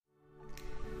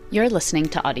You're listening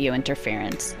to Audio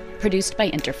Interference, produced by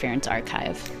Interference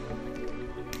Archive.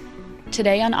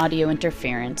 Today on Audio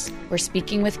Interference, we're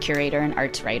speaking with curator and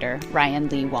arts writer Ryan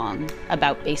Lee Wong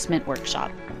about Basement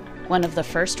Workshop, one of the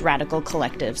first radical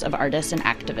collectives of artists and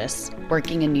activists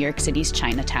working in New York City's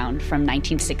Chinatown from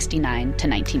 1969 to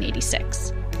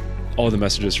 1986. All the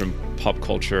messages from pop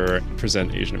culture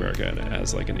present Asian American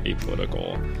as like an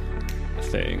apolitical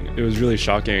thing. It was really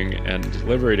shocking and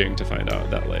liberating to find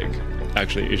out that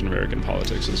actually Asian American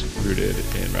politics is rooted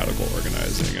in radical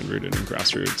organizing and rooted in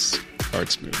grassroots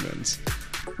arts movements.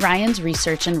 Ryan's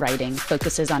research and writing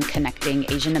focuses on connecting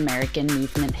Asian American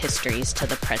movement histories to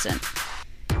the present.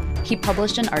 He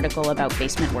published an article about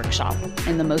Basement Workshop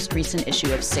in the most recent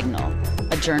issue of Signal,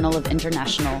 a journal of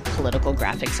international political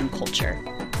graphics and culture.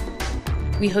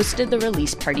 We hosted the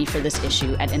release party for this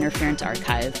issue at Interference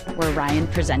Archive, where Ryan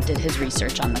presented his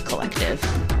research on the collective.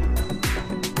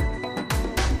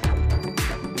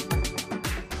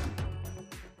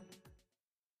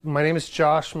 My name is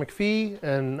Josh McPhee,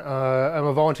 and I'm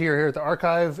a volunteer here at the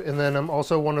Archive, and then I'm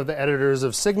also one of the editors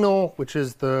of Signal, which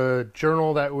is the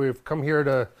journal that we've come here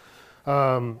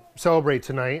to celebrate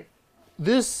tonight.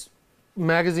 This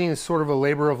magazine is sort of a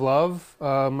labor of love.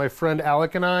 My friend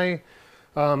Alec and I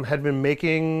had been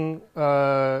making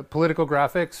political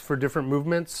graphics for different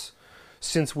movements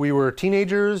since we were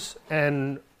teenagers,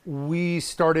 and we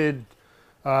started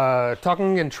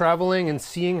talking and traveling and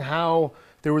seeing how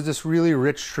there was this really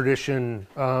rich tradition,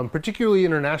 particularly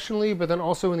internationally, but then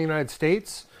also in the United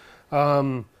States,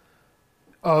 of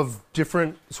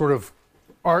different sort of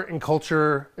art and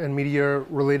culture and media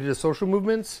related to social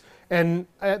movements. And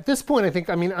at this point,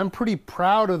 I'm pretty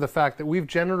proud of the fact that we've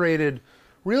generated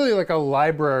really like a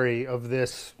library of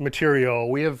this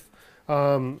material. We have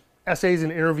essays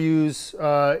and interviews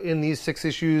in these 6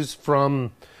 issues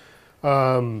from,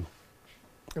 I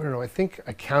think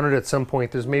I counted at some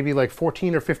point, there's maybe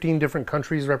 14 or 15 different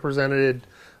countries represented,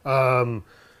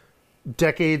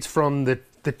 decades from the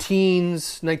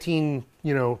teens, 1910,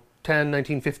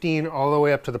 1915, all the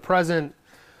way up to the present,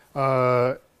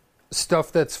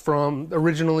 stuff that's from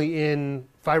originally in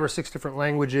 5 or 6 different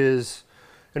languages,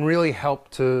 and really help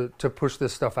to push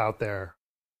this stuff out there.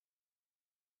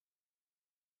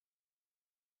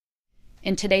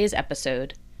 In today's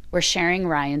episode, we're sharing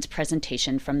Ryan's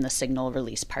presentation from the Signal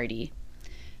release party.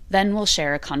 Then we'll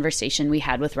share a conversation we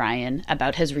had with Ryan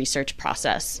about his research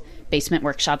process, Basement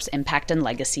Workshop's impact and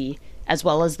legacy, as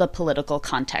well as the political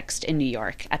context in New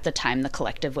York at the time the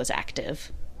collective was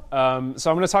active. So I'm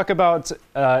going to talk about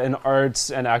an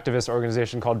arts and activist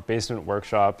organization called Basement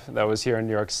Workshop that was here in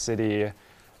New York City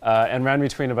and ran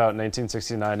between about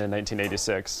 1969 and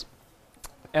 1986.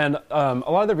 And a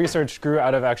lot of the research grew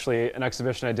out of actually an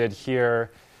exhibition I did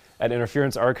here at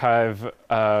Interference Archive,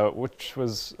 which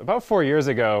was about 4 years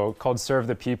ago, called Serve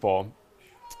the People.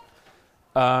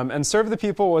 And Serve the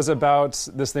People was about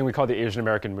this thing we call the Asian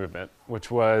American movement,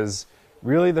 which was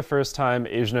really the first time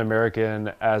Asian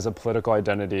American as a political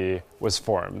identity was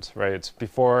formed, right?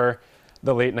 Before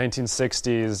the late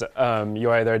 1960s,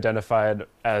 you either identified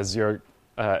as your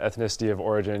ethnicity of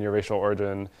origin, your racial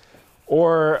origin,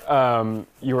 or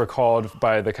you were called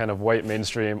by the kind of white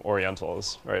mainstream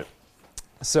Orientals, right?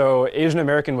 So Asian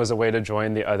American was a way to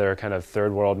join the other kind of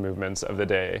third world movements of the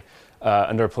day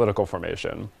under political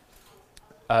formation.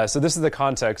 So this is the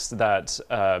context that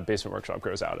Basement Workshop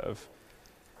grows out of.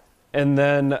 And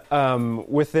then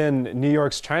within New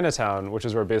York's Chinatown, which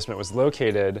is where Basement was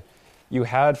located, you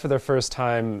had for the first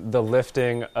time the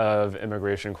lifting of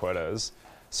immigration quotas.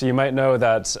 So you might know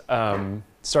that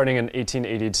starting in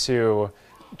 1882,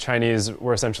 Chinese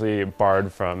were essentially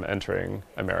barred from entering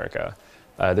America.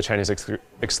 The Chinese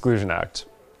Exclusion Act.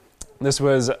 This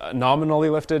was nominally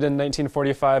lifted in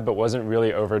 1945, but wasn't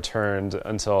really overturned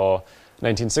until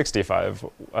 1965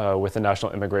 with the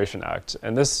National Immigration Act.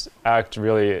 And this act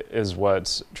really is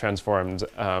what transformed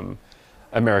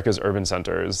America's urban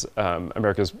centers,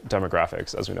 America's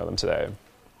demographics as we know them today.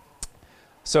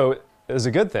 So it was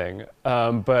a good thing,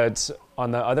 but on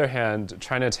the other hand,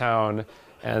 Chinatown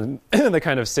and the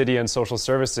kind of city and social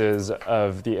services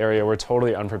of the area were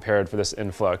totally unprepared for this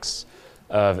influx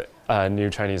of new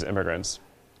Chinese immigrants.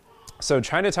 So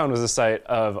Chinatown was a site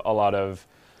of a lot of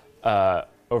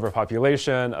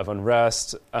overpopulation, of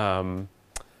unrest, of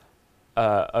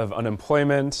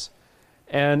unemployment.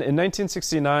 And in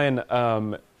 1969,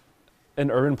 an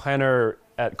urban planner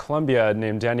at Columbia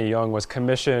named Danny Young was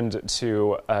commissioned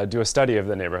to do a study of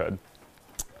the neighborhood.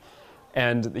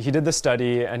 And he did the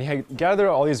study, and he had gathered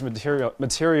all these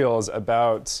materials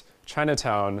about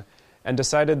Chinatown and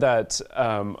decided that,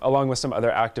 along with some other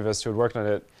activists who had worked on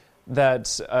it,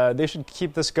 that they should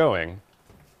keep this going.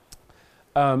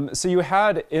 So you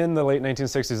had in the late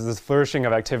 1960s this flourishing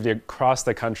of activity across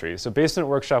the country. So Basement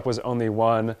Workshop was only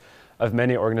one of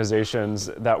many organizations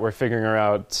that were figuring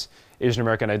out Asian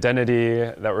American identity,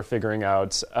 that were figuring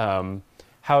out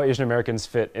how Asian Americans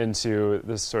fit into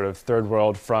this sort of third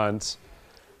world front,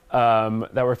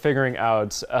 that were figuring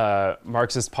out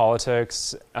Marxist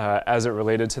politics as it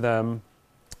related to them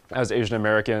as Asian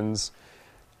Americans.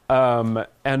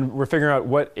 And we're figuring out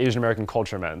what Asian American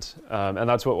culture meant. And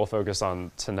that's what we'll focus on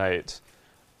tonight.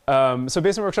 So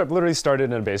Basement Workshop literally started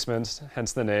in a basement,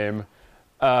 hence the name.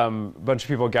 A bunch of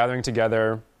people gathering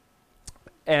together.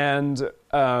 And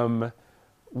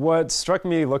what struck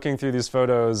me looking through these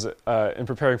photos in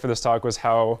preparing for this talk was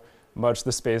how much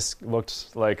the space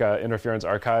looked like Interference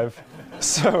Archive.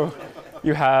 So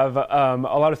you have a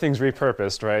lot of things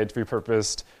repurposed, right?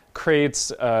 Repurposed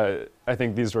crates. I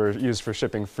think these were used for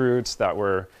shipping fruit that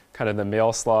were kind of the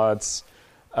mail slots,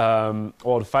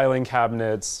 old filing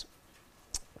cabinets,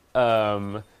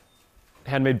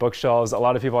 handmade bookshelves. A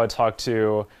lot of people I talked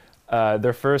to,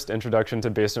 their first introduction to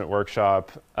Basement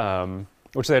Workshop,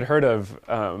 which they'd heard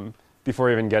of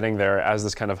before even getting there as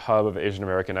this kind of hub of Asian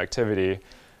American activity,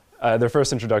 their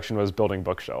first introduction was building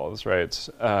bookshelves, right?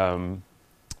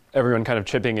 Everyone kind of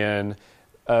chipping in,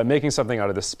 making something out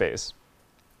of this space.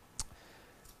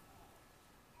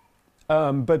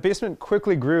 But Basement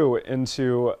quickly grew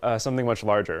into something much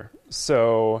larger.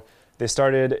 So they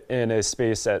started in a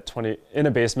space in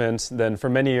a basement, then for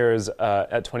many years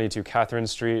at 22 Catherine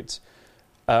Street,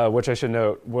 which I should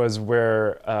note was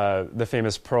where the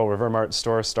famous Pearl River Mart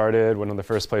store started, one of the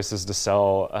first places to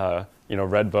sell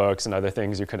Red Books and other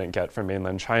things you couldn't get from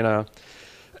mainland China.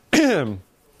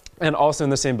 And also in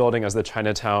the same building as the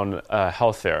Chinatown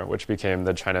Health Fair, which became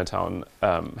the Chinatown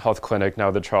Health Clinic, now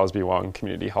the Charles B. Wong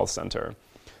Community Health Center.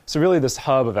 So really this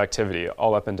hub of activity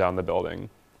all up and down the building.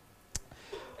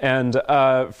 And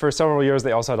for several years,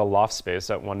 they also had a loft space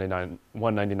at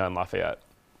 199 Lafayette.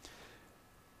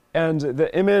 And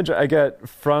the image I get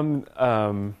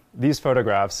from these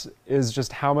photographs is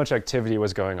just how much activity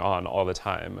was going on all the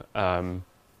time.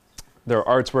 There were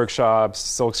arts workshops,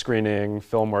 silk screening,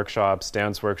 film workshops,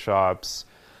 dance workshops,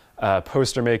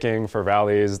 poster making for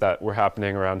rallies that were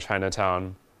happening around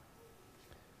Chinatown.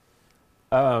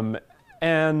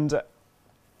 And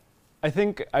I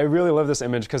think I really love this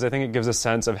image because I think it gives a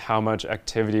sense of how much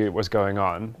activity was going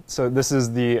on. So this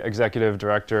is the executive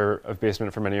director of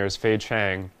Basement for many years, Fei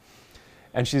Chang.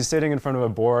 And she's sitting in front of a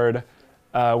board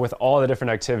with all the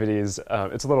different activities.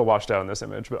 It's a little washed out in this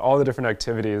image, but all the different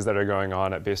activities that are going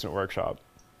on at Basement Workshop.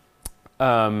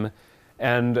 And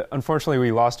unfortunately,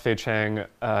 we lost Fei Chang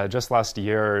just last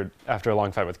year after a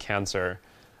long fight with cancer.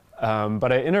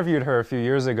 But I interviewed her a few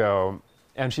years ago,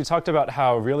 and she talked about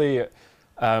how really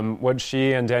what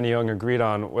she and Danny Young agreed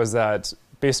on was that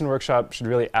Basement Workshop should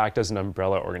really act as an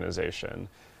umbrella organization.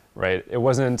 Right? It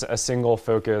wasn't a single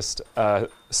focused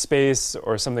space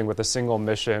or something with a single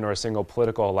mission or a single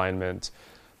political alignment,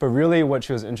 but really what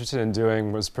she was interested in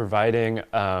doing was providing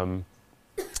a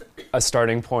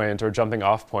starting point or jumping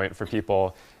off point for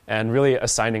people and really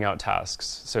assigning out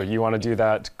tasks. So you want to do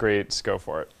that? Great, go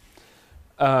for it.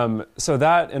 So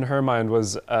that, in her mind,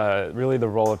 was really the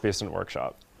role of Basement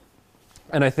Workshop.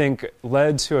 And I think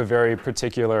led to a very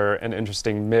particular and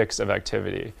interesting mix of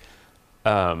activity.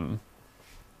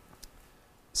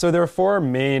 So there are four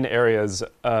main areas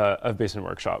of Basement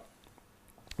Workshop.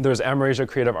 There's Amerasia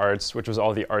Creative Arts, which was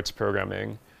all the arts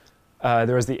programming.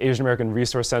 There was the Asian American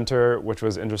Resource Center, which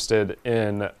was interested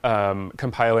in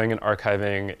compiling and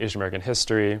archiving Asian American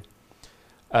history.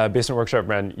 Basement Workshop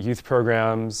ran youth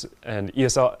programs and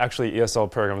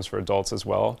ESL programs for adults as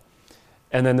well.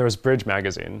 And then there was Bridge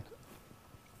Magazine.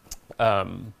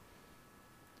 So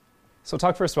I'll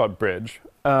talk first about Bridge.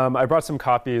 I brought some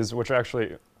copies, which are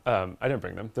actually... I didn't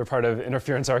bring them. They're part of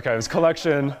Interference Archive's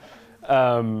collection,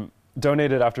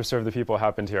 donated after Serve the People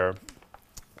happened here.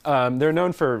 They're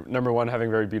known for, number one,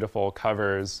 having very beautiful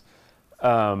covers.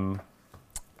 And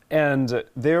it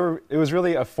was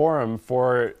really a forum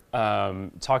for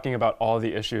talking about all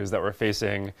the issues that were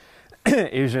facing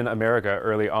Asian America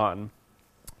early on.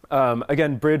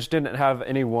 Again, Bridge didn't have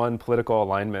any one political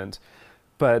alignment,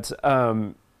 but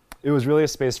it was really a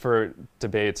space for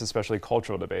debates, especially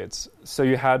cultural debates. So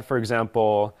you had, for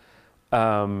example,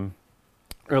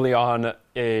 early on,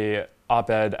 a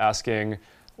op-ed asking,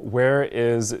 where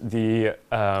is the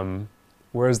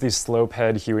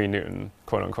slopehead Huey Newton,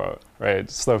 quote unquote, right?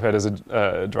 Slopehead is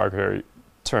a derogatory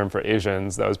term for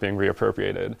Asians that was being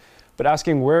reappropriated. But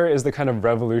asking, where is the kind of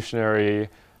revolutionary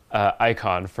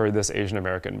icon for this Asian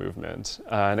American movement?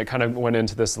 And it kind of went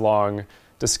into this long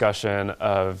discussion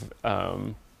of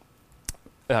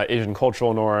Asian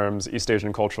cultural norms, East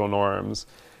Asian cultural norms,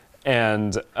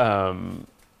 and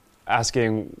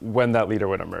asking when that leader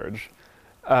would emerge.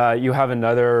 You have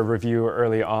another review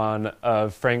early on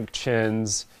of Frank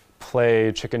Chin's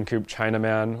play Chicken Coop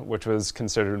Chinaman, which was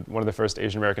considered one of the first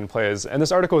Asian American plays. And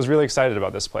this article was really excited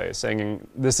about this play, saying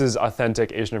this is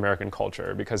authentic Asian American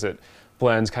culture because it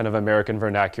blends kind of American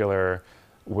vernacular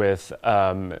with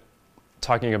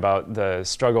talking about the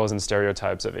struggles and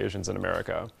stereotypes of Asians in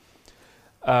America.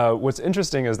 What's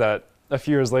interesting is that a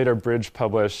few years later, Bridge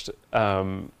published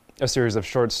a series of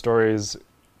short stories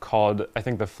called, I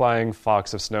think, The Flying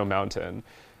Fox of Snow Mountain.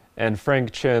 And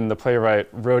Frank Chin, the playwright,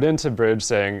 wrote into Bridge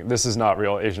saying, this is not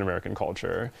real Asian American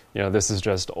culture. This is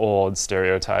just old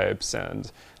stereotypes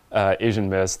and Asian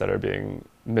myths that are being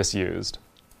misused.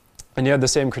 And you had the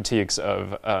same critiques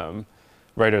of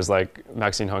writers like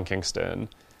Maxine Hong Kingston.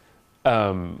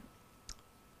 But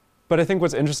I think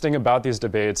what's interesting about these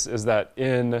debates is that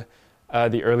in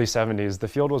the early 70s, the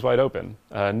field was wide open.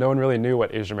 No one really knew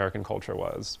what Asian American culture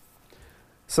was.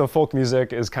 So folk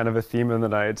music is kind of a theme in the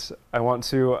night. I want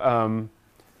to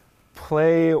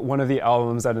play one of the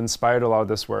albums that inspired a lot of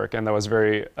this work and that was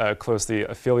very closely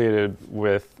affiliated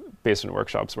with Basement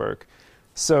Workshop's work.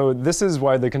 So this is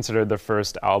widely considered the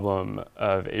first album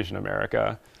of Asian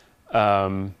America.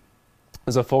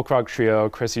 There's a folk rock trio,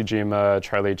 Chris Ujima,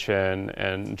 Charlie Chin,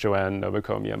 and Joanne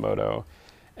Nobuko Miyamoto.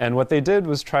 And what they did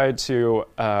was try to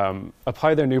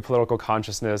apply their new political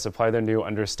consciousness, apply their new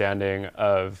understanding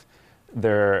of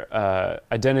their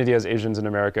identity as Asians in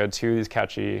America to these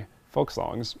catchy folk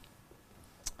songs.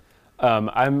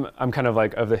 I'm kind of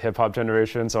like of the hip hop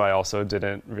generation, so I also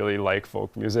didn't really like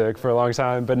folk music for a long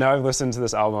time. But now I've listened to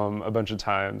this album a bunch of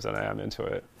times, and I am into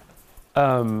it.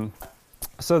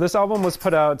 So this album was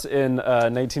put out in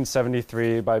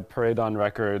 1973 by Parade On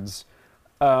Records,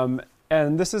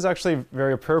 and this is actually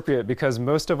very appropriate because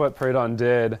most of what Parade On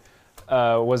did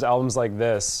was albums like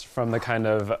this from the kind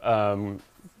of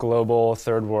global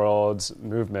third world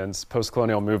movements,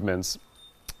 post-colonial movements.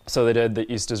 So they did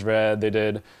The East is Red, they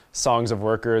did Songs of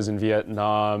Workers in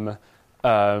Vietnam,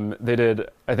 they did,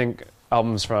 I think,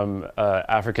 albums from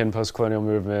African post-colonial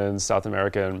movements, South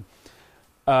American.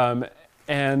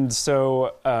 And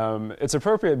so it's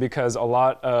appropriate because a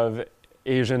lot of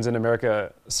Asians in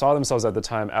America saw themselves at the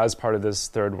time as part of this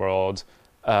third world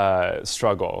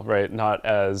struggle, right? Not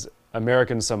as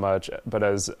Americans so much, but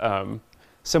as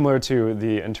similar to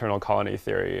the internal colony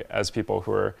theory, as people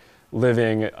who are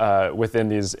living within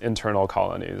these internal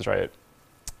colonies, right?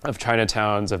 Of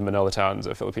Chinatowns, of Manila towns,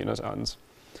 of Filipino towns.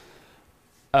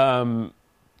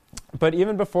 But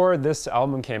even before this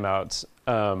album came out,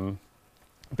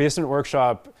 Basement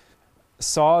Workshop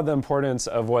saw the importance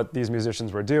of what these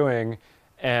musicians were doing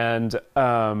and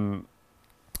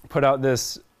put out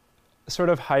this sort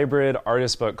of hybrid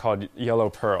artist book called Yellow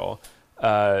Pearl,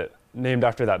 named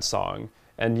after that song.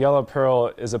 And Yellow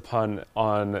Pearl is a pun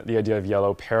on the idea of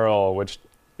yellow peril, which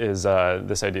is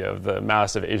this idea of the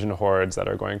massive Asian hordes that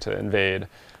are going to invade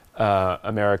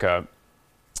America.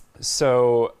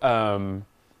 So kind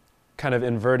of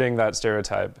inverting that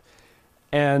stereotype.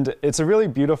 And it's a really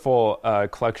beautiful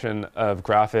collection of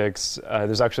graphics.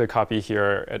 There's actually a copy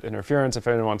here at Interference if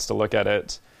anyone wants to look at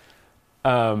it.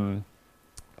 And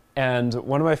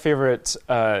one of my favorite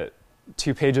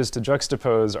two pages to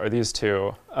juxtapose are these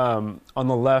two. On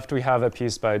the left, we have a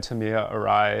piece by Tamiya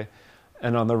Arai,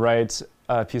 and on the right,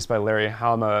 a piece by Larry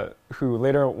Hama, who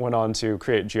later went on to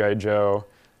create G.I. Joe,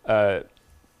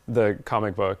 the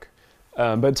comic book.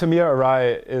 But Tamiya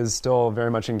Arai is still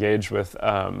very much engaged with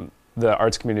the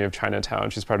arts community of Chinatown.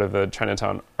 She's part of the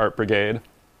Chinatown Art Brigade.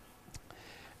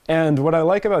 And what I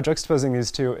like about juxtaposing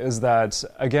these two is that,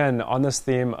 again, on this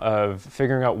theme of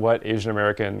figuring out what Asian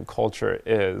American culture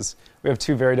is, we have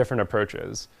two very different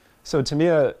approaches. So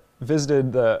Tamiya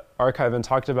visited the archive and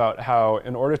talked about how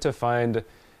in order to find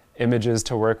images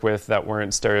to work with that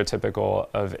weren't stereotypical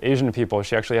of Asian people,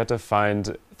 she actually had to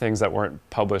find things that weren't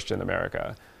published in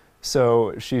America.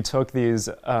 So she took these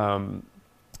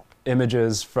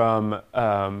images from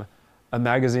a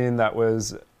magazine that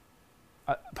was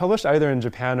published either in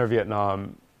Japan or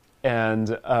Vietnam,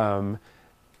 and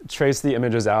traced the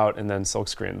images out and then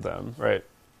silkscreened them, right?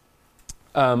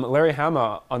 Larry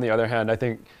Hama, on the other hand, I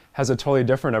think has a totally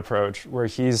different approach where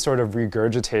he's sort of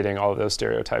regurgitating all of those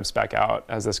stereotypes back out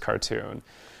as this cartoon.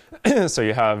 So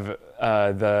you have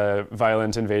the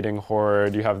violent invading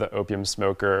horde, you have the opium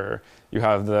smoker, you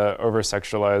have the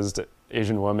over-sexualized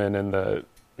Asian woman in the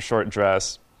short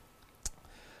dress.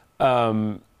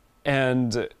 And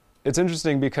it's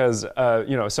interesting because,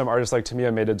 some artists like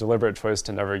Tamiya made a deliberate choice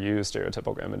to never use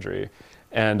stereotypical imagery,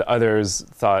 and others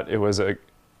thought it was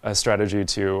a strategy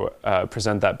to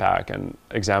present that back and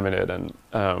examine it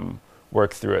and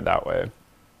work through it that way.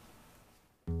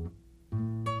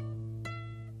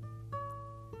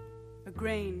 A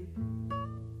grain,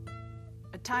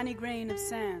 a tiny grain of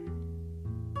sand,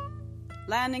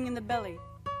 landing in the belly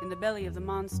of the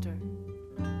monster.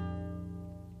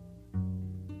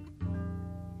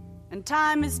 And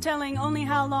time is telling only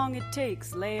how long it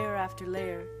takes, layer after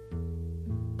layer,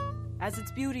 as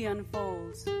its beauty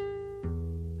unfolds,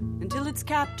 until its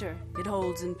captor it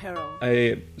holds in peril.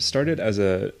 I started as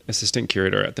an assistant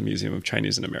curator at the Museum of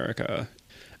Chinese in America.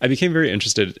 I became very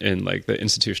interested in like the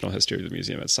institutional history of the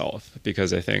museum itself,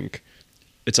 because I think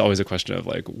it's always a question of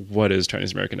like, what is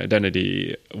Chinese American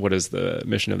identity? What is the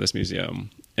mission of this museum?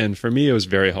 And for me, it was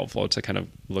very helpful to kind of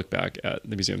look back at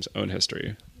the museum's own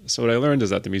history. So what I learned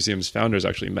is that the museum's founders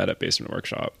actually met at Basement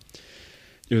Workshop.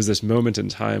 It was this moment in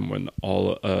time when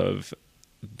all of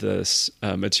this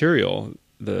material,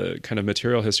 the kind of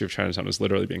material history of Chinatown, was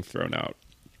literally being thrown out.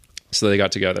 So they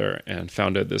got together and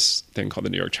founded this thing called the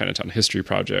New York Chinatown History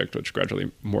Project, which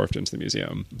gradually morphed into the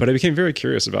museum. But I became very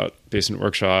curious about Basement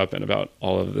Workshop and about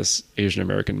all of this Asian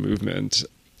American movement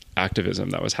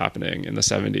activism that was happening in the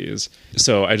 70s.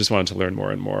 So I just wanted to learn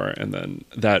more and more. And then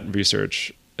that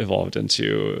research evolved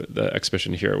into the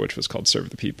exhibition here, which was called Serve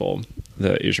the People,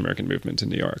 the Asian American movement in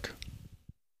New York.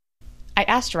 I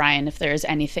asked Ryan if there is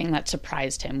anything that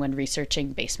surprised him when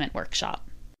researching Basement Workshop.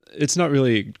 It's not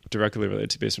really directly related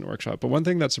to Basement Workshop, but one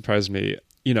thing that surprised me,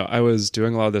 I was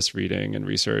doing a lot of this reading and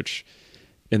research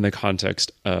in the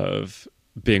context of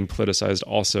being politicized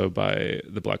also by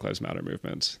the Black Lives Matter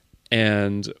movement.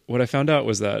 And what I found out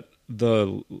was that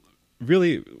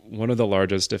really one of the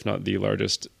largest, if not the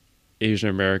largest, Asian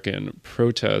American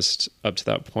protest up to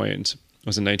that point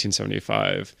was in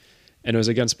 1975, and it was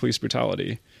against police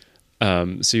brutality.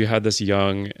 So you had this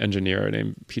young engineer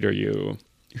named Peter Yu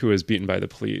who was beaten by the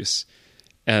police.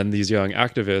 And these young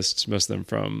activists, most of them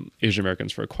from Asian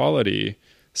Americans for Equality,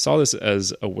 saw this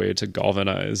as a way to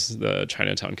galvanize the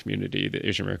Chinatown community, the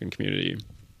Asian American community.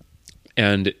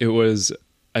 And it was,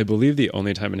 I believe, the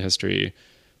only time in history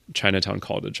Chinatown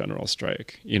called a general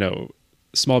strike.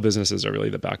 Small businesses are really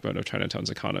the backbone of Chinatown's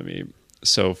economy.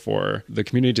 So for the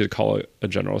community to call it a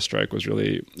general strike was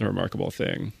really a remarkable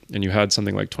thing. And you had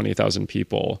something like 20,000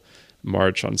 people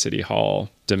march on City Hall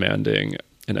demanding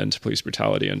an end to police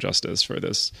brutality and justice for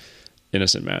this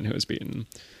innocent man who was beaten.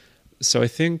 So I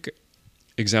think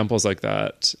examples like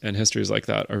that and histories like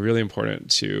that are really important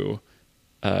to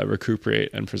recuperate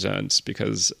and present,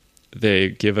 because they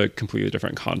give a completely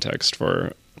different context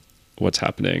for what's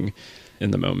happening in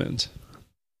the moment.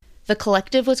 The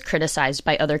collective was criticized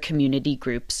by other community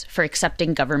groups for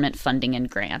accepting government funding and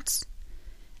grants.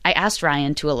 I asked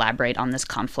Ryan to elaborate on this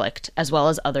conflict, as well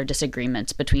as other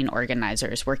disagreements between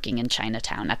organizers working in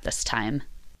Chinatown at this time.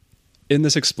 In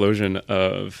this explosion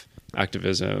of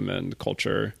activism and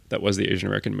culture that was the Asian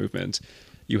American movement,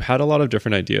 you had a lot of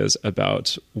different ideas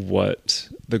about what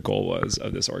the goal was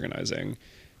of this organizing.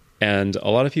 And a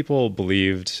lot of people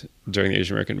believed during the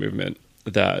Asian American movement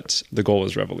that the goal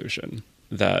was revolution,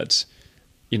 that,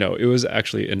 it was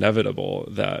actually inevitable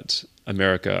that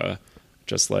America,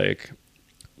 just like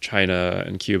China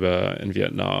and Cuba and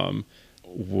Vietnam,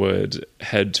 would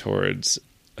head towards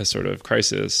a sort of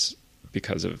crisis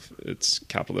because of its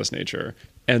capitalist nature.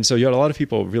 And so you had a lot of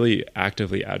people really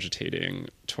actively agitating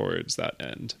towards that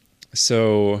end.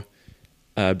 So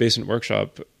Basement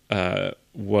Workshop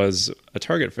was a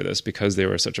target for this because they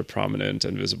were such a prominent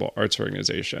and visible arts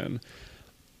organization.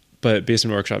 But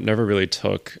Basement Workshop never really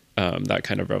took that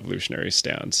kind of revolutionary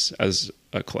stance as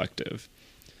a collective.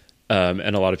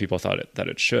 And a lot of people thought that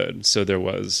it should. So there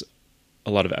was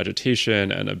a lot of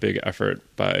agitation and a big effort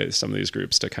by some of these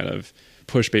groups to kind of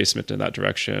push Basement in that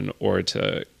direction, or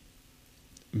to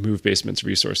move Basement's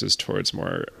resources towards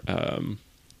more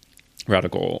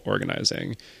radical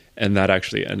organizing. And that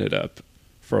actually ended up,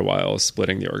 for a while,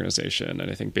 splitting the organization.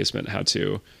 And I think Basement had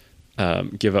to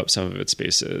give up some of its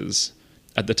spaces.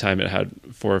 At the time, it had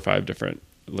 4 or 5 different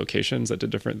locations that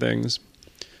did different things.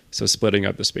 So splitting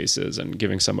up the spaces and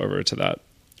giving some over to that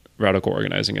radical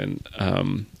organizing,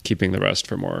 and keeping the rest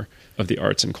for more of the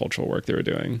arts and cultural work they were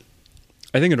doing.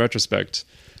 I think in retrospect,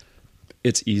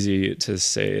 it's easy to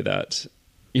say that,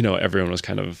 everyone was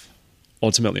kind of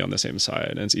ultimately on the same side.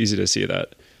 And it's easy to see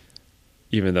that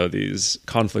even though these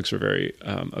conflicts were very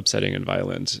upsetting and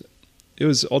violent, it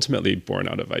was ultimately born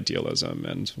out of idealism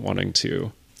and wanting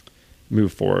to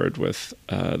move forward with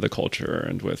the culture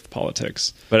and with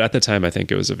politics. But at the time, I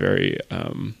think it was a very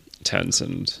tense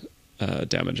and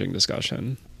damaging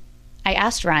discussion. I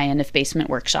asked Ryan if Basement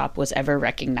Workshop was ever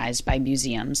recognized by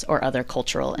museums or other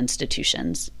cultural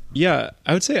institutions. Yeah,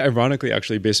 I would say ironically,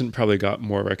 actually, Basement probably got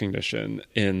more recognition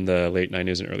in the late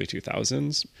 90s and early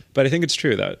 2000s. But I think it's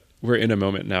true that we're in a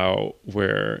moment now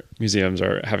where museums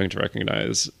are having to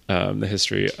recognize the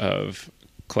history of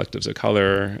collectives of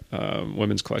color,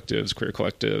 women's collectives, queer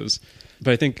collectives.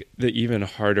 But I think the even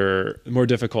harder, more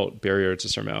difficult barrier to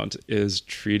surmount is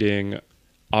treating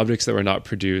objects that were not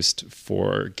produced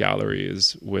for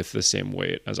galleries with the same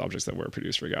weight as objects that were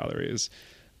produced for galleries.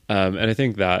 And I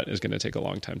think that is going to take a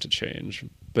long time to change.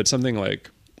 But something like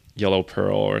Yellow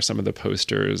Pearl or some of the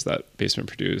posters that Basement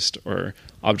produced or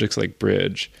objects like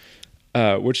Bridge,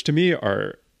 which to me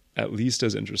are at least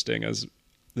as interesting as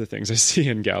the things I see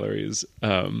in galleries,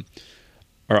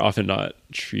 are often not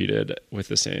treated with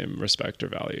the same respect or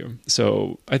value.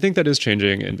 So I think that is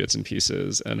changing in bits and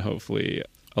pieces, and hopefully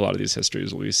a lot of these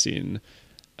histories will be seen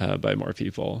by more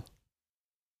people.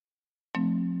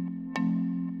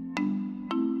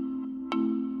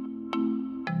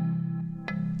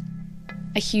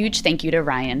 A huge thank you to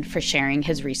Ryan for sharing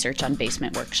his research on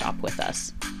Basement Workshop with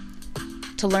us.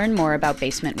 To learn more about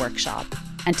Basement Workshop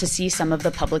and to see some of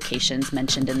the publications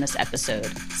mentioned in this episode,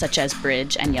 such as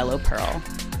Bridge and Yellow Pearl,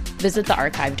 visit the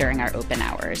archive during our open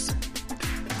hours.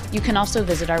 You can also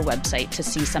visit our website to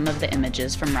see some of the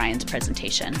images from Ryan's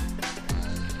presentation.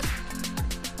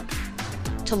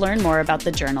 To learn more about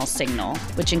the journal Signal,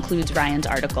 which includes Ryan's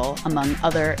article among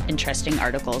other interesting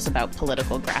articles about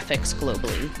political graphics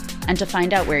globally, and to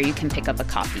find out where you can pick up a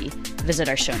copy, visit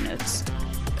our show notes.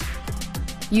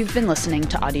 You've been listening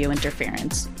to Audio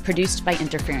Interference, produced by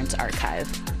Interference Archive.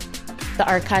 The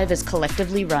archive is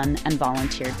collectively run and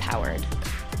volunteer-powered.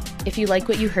 If you like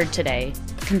what you heard today,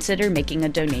 consider making a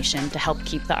donation to help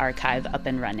keep the archive up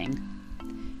and running.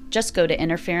 Just go to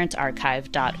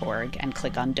interferencearchive.org and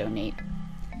click on Donate.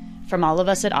 From all of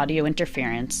us at Audio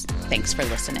Interference, thanks for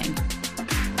listening.